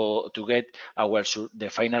cartography or to get the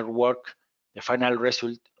final work, the final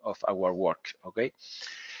result of our work. Okay.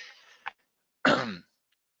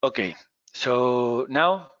 Okay, so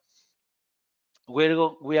now we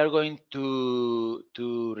are going to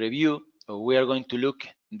review, or we are going to look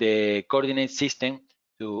the coordinate system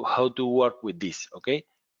to how to work with this. Okay,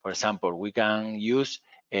 for example, we can use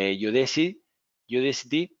Geodesy.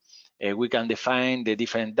 We can define the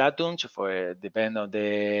different datums for depend on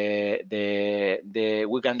the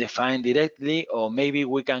we can define directly, or maybe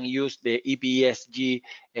we can use the EPSG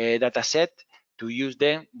data set to use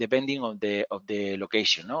them depending on the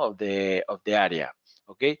location, no, of the area.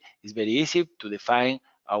 Okay, it's very easy to define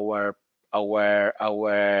our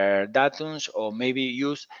datums, or maybe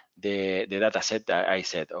use the data set that I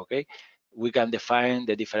said. Okay, we can define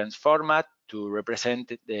the different format to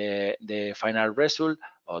represent the final result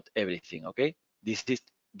of everything. Okay, this is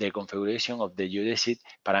the configuration of the geodesy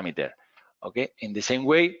parameter. Okay, in the same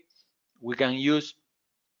way, we can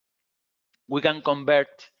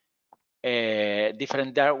convert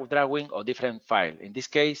different drawing or different file. In this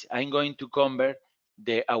case, I'm going to convert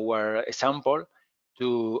our example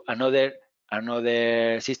to another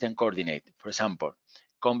system coordinate. For example,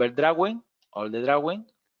 convert drawing, all the drawing.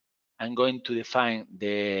 I'm going to define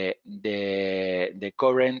the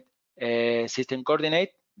current system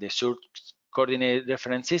coordinate, the source coordinate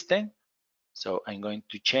reference system. So I'm going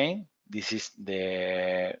to change. This is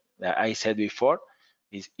the that I said before,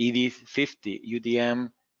 is ED50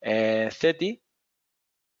 UTM 30,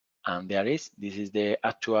 and there is. This is the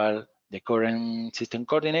current system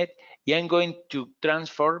coordinate. And I'm going to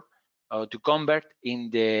transform or to convert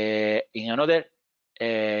in another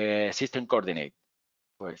system coordinate.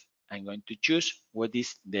 First, I'm going to choose what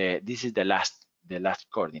is this is the last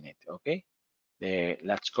coordinate. Okay, the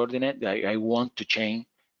last coordinate that I want to change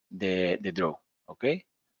the draw. Okay,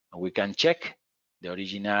 and we can check the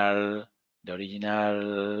original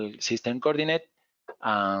system coordinate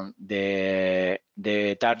and the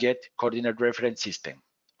target coordinate reference system.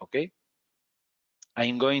 Okay,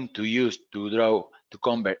 I'm going to use to draw to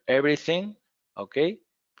convert everything. Okay,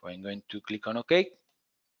 so I'm going to click on OK,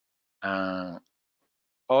 and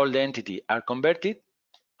all the entity are converted.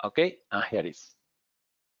 Okay, and here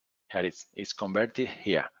it's converted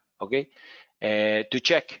here. Okay, to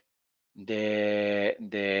check the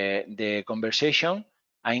conversation,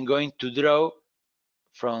 I'm going to draw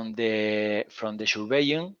from the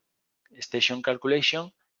surveying station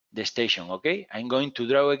calculation the station. Okay, I'm going to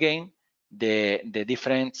draw again the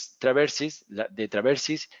different traverses, the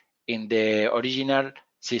traverses in the original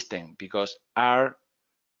system, because are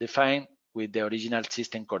defined with the original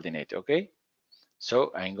system coordinate. Okay,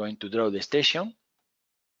 so I'm going to draw the station.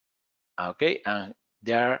 Okay, and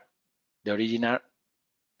there the original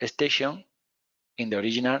station in the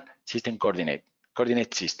original system coordinate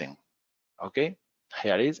system. Okay,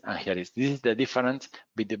 here is and here is. This is the difference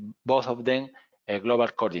between both of them global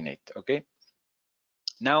coordinate. Okay,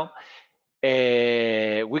 now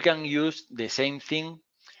we can use the same thing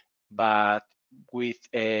but with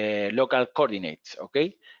local coordinates.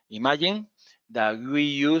 Okay, imagine that we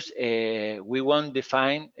use we want to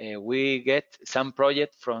define we get some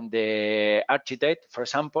project from the architect, for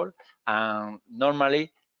example, and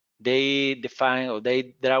normally they define or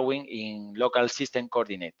they drawing in local system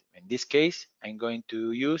coordinate. In this case, I'm going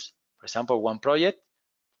to use, for example, one project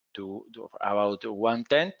to about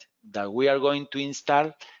 1/10 that we are going to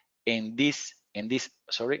install in this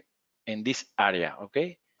area.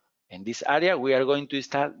 Okay, in this area we are going to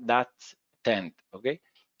install that tent. Okay,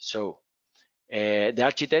 so the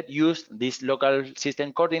architect used this local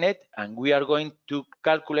system coordinate, and we are going to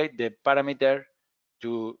calculate the parameter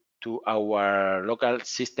to our local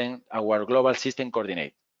system, our global system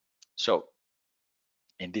coordinate. So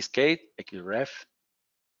in this case, xref.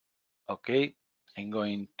 Okay, I'm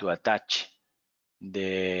going to attach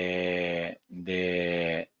the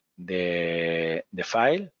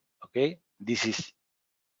file. Okay, this is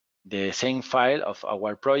the same file of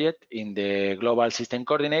our project in the global system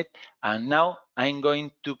coordinate, and now I'm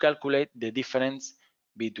going to calculate the difference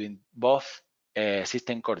between both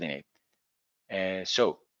system coordinate.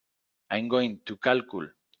 So I'm going to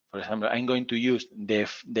calculate, for example, I'm going to use the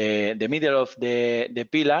middle of the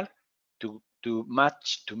pillar to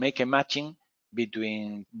make a matching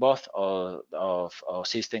between both of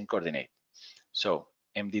system coordinate. So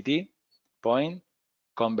MDT point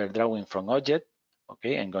convert drawing from object.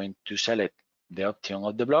 Okay, I'm going to select the option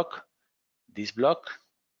of the block, this block.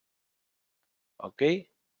 Okay,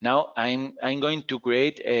 now I'm going to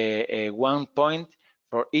create a 1 point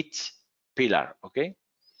for each pillar. Okay,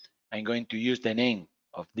 I'm going to use the name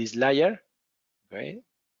of this layer. Okay,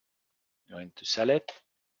 I'm going to select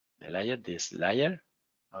the layer, this layer.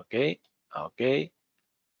 Okay, okay,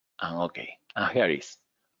 and okay, and here is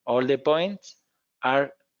all the points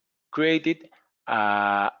are created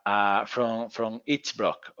from each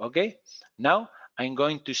block. Okay, now I'm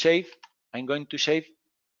going to save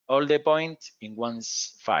all the points in one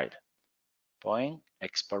file. Point,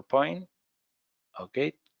 export point.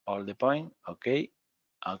 Okay, all the point. Okay,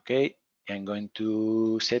 okay. I'm going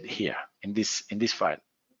to set here in this file.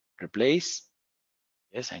 Replace.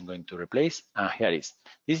 Yes, I'm going to replace. And here is.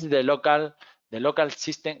 This is the local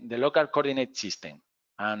system, the local coordinate system.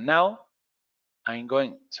 And now I'm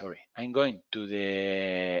going to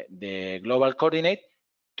the global coordinate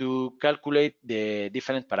to calculate the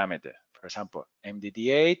different parameters. For example,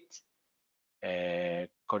 MDT8,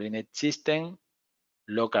 coordinate system,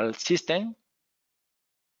 local system.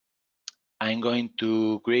 I'm going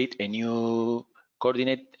to create a new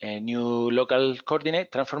coordinate, a new local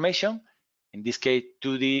coordinate transformation. In this case,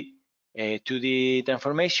 2D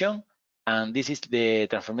transformation, and this is the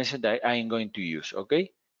transformation that I'm going to use.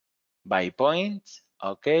 Okay, by points.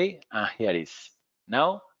 Okay, and here is.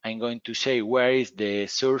 Now I'm going to say where is the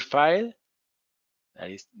source file. That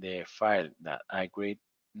is the file that I create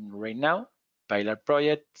right now. Pillar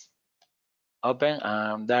project, open,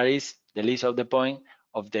 and that is the list of the point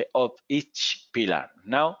of each pillar.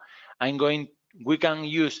 Now we can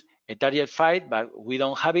use a target file, but we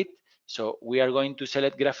don't have it. So we are going to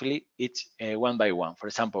select graphically each one by one. For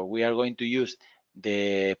example, we are going to use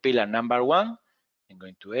the pillar number 1. I'm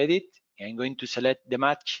going to edit. I'm going to select the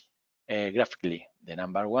match graphically. The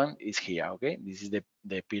number 1 is here. Okay, this is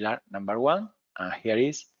the pillar number 1, and here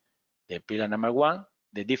is the pillar number 1.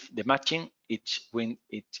 The matching each point.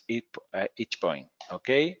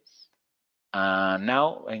 Okay, and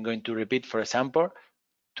now I'm going to repeat, for example,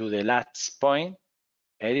 to the last point.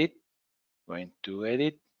 Edit. Going to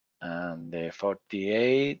edit, and the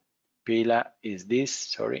 48 pillar is this.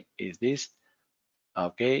 Sorry, is this.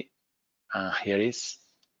 Okay, and here is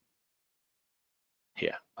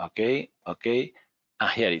here. Okay, okay, and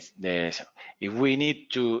here is the. If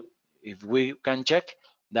we can check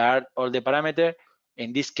that all the parameters.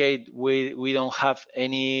 In this case, we don't have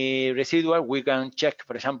any residual. We can check,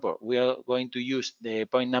 for example, we are going to use the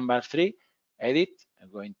point number 3. Edit. I'm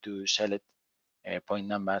going to select point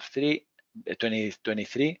number 3,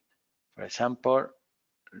 23. For example,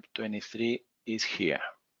 23 is here.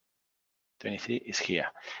 23 is here.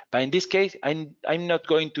 But in this case, I'm not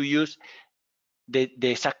going to use the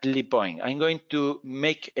exactly point. I'm going to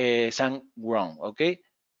make some wrong. Okay.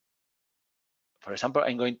 For example,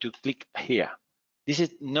 I'm going to click here. This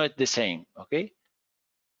is not the same. Okay.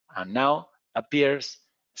 And now appears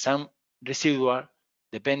some residual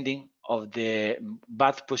depending of the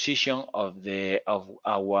bad position of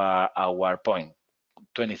our point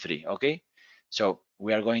 23. Okay. So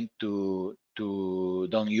we are going to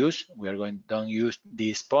don't use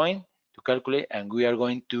this point to calculate, and we are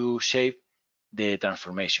going to save the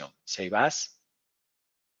transformation. Save as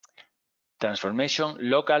transformation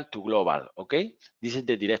local to global. Okay, this is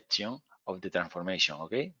the direction of the transformation.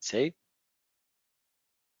 Okay, save.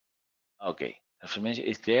 Okay, transformation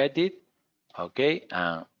is created. Okay,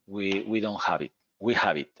 and we don't have it. We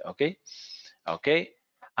have it. Okay, okay,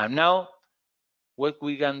 and now what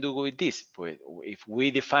we can do with this? If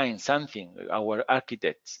we define something, our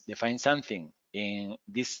architects define something in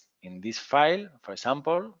this file, for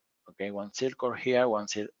example, okay, one circle here, one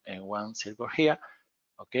circle here,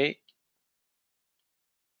 okay.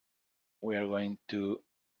 We are going to,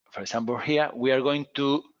 for example, here we are going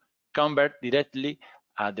to convert directly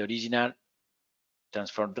the original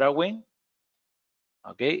transform drawing.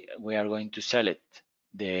 Okay, we are going to select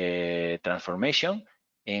the transformation.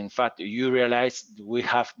 In fact, you realize we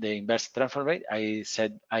have the inverse transform rate.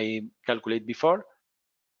 I calculate before,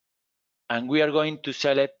 and we are going to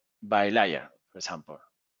select by layer. For example,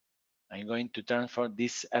 I'm going to transfer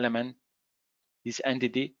this element, this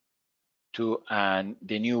entity, to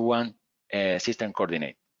the new one system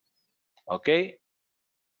coordinate. Okay,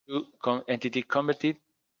 to entity converted.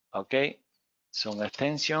 Okay, some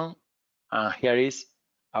extension, and here is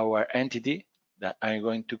our entity that I'm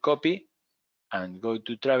going to copy and go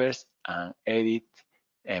to traverse and edit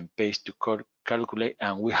and paste to calculate,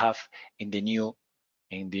 and we have in the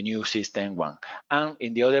new system 1, and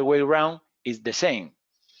in the other way around is the same.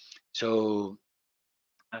 So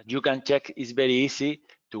you can check, it's very easy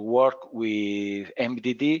to work with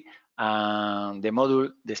MDT and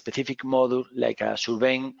the specific module like a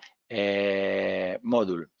surveying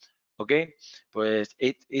module. Okay, pues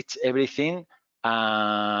it's everything.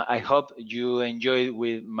 I hope you enjoyed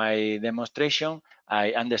with my demonstration.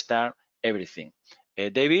 I understand everything.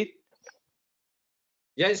 David?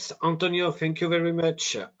 Yes, Antonio, thank you very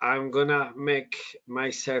much. I'm gonna make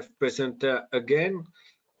myself presenter again,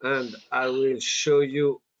 and I will show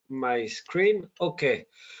you my screen. Okay.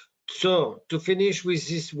 So to finish with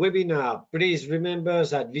this webinar, please remember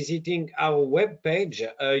that visiting our webpage,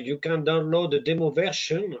 you can download the demo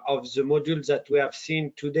version of the modules that we have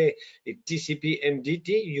seen today in TcpMDT.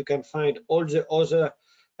 You can find all the other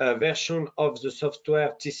version of the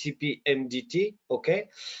software TcpMDT, okay?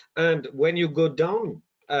 And when you go down,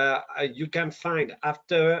 you can find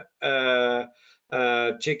after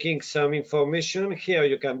checking some information here,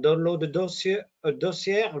 you can download a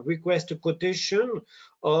dossier, request a quotation,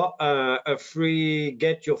 or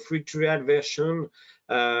get your free trial version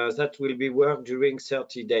that will be worked during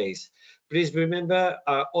 30 days. Please remember,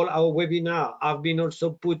 all our webinars have been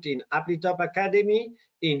also put in Applitop Academy,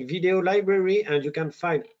 in Video Library, and you can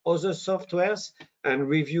find other softwares and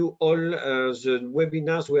review all the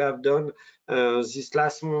webinars we have done this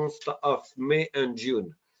last month of May and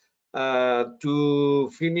June.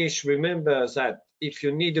 To finish, remember that if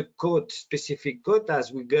you need a quote, specific quote,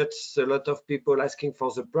 as we get a lot of people asking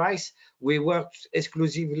for the price, we work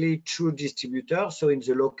exclusively through distributors. So in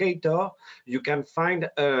the locator, you can find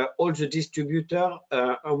all the distributor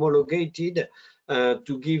homologated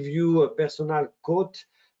to give you a personal quote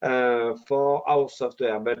for our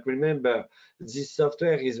software. But remember, this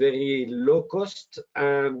software is very low cost,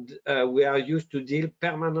 and we are used to deal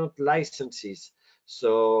permanent licenses.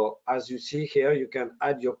 So as you see here, you can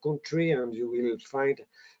add your country, and you will find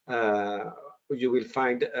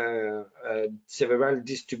several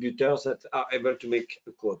distributors that are able to make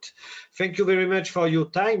a quote. Thank you very much for your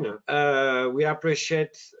time. We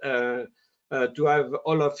appreciate to have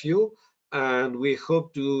all of you, and we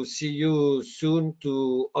hope to see you soon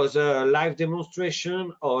to other live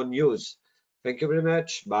demonstration or news. Thank you very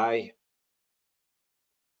much. Bye.